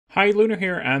Hi, Lunar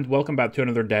here, and welcome back to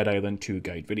another Dead Island 2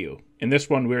 guide video. In this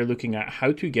one, we're looking at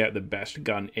how to get the best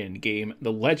gun in-game,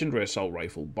 the legendary assault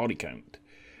rifle Bodycount.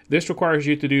 This requires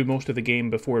you to do most of the game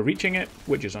before reaching it,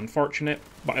 which is unfortunate,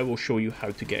 but I will show you how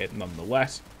to get it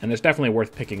nonetheless, and it's definitely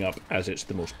worth picking up as it's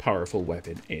the most powerful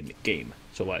weapon in-game.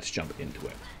 So let's jump into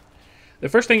it. The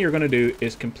first thing you're going to do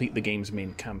is complete the game's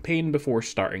main campaign before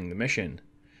starting the mission.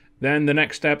 Then the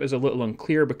next step is a little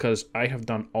unclear because I have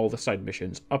done all the side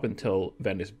missions up until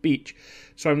Venice Beach,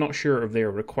 so I'm not sure if they are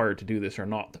required to do this or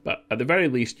not, but at the very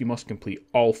least you must complete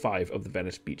all 5 of the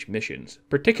Venice Beach missions,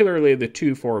 particularly the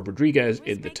 2 for Rodriguez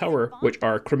in the tower, which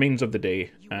are Cremains of the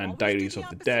Day and Diaries of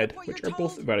the Dead, which are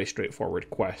both very straightforward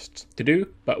quests to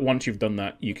do, but once you've done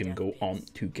that you can go on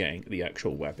to getting the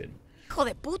actual weapon. Hijo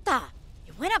de puta!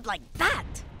 You went up like that!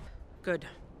 Good.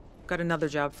 Got another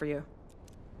job for you.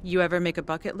 You ever make a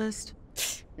bucket list?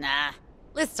 Nah,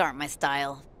 lists aren't my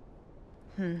style.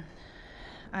 Damn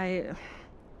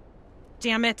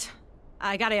it.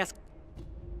 I gotta ask.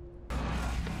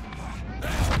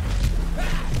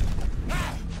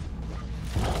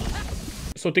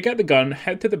 So to get the gun,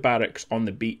 head to the barracks on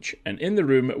the beach, and in the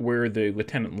room where the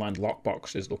Lieutenant Land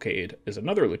lockbox is located is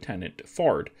another Lieutenant,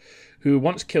 Ford, who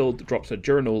once killed drops a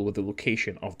journal with the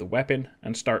location of the weapon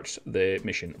and starts the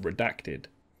mission Redacted.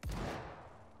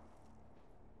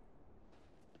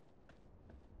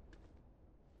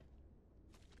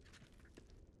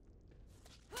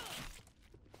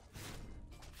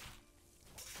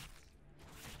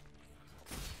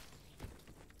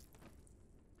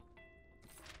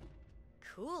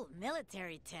 Cool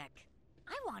military tech.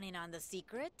 I want in on the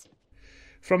secret.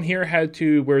 From here, head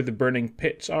to where the burning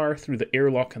pits are, through the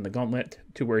airlock and the gauntlet,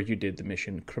 to where you did the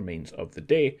mission Cremains of the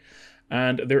Day.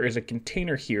 And there is a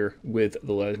container here with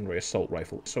the legendary assault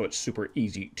rifle, so it's super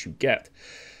easy to get.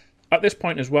 At this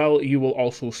point as well, you will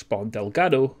also spawn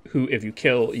Delgado, who if you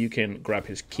kill, you can grab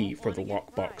his key for the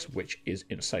lockbox, which is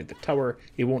inside the tower.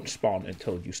 He won't spawn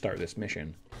until you start this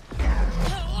mission.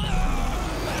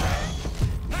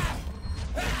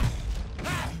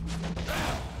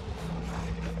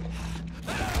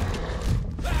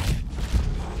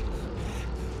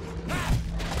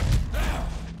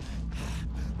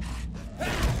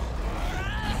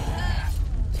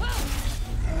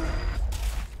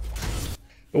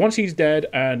 But once he's dead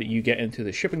and you get into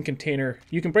the shipping container,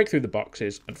 you can break through the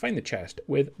boxes and find the chest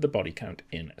with the body count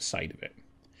inside of it.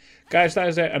 Guys, that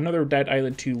is it. Another Dead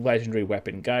Island 2 legendary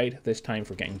weapon guide, this time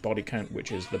for getting body count,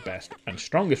 which is the best and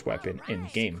strongest weapon in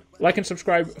game. Like and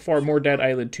subscribe for more Dead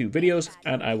Island 2 videos,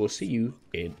 and I will see you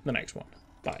in the next one.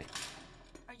 Bye.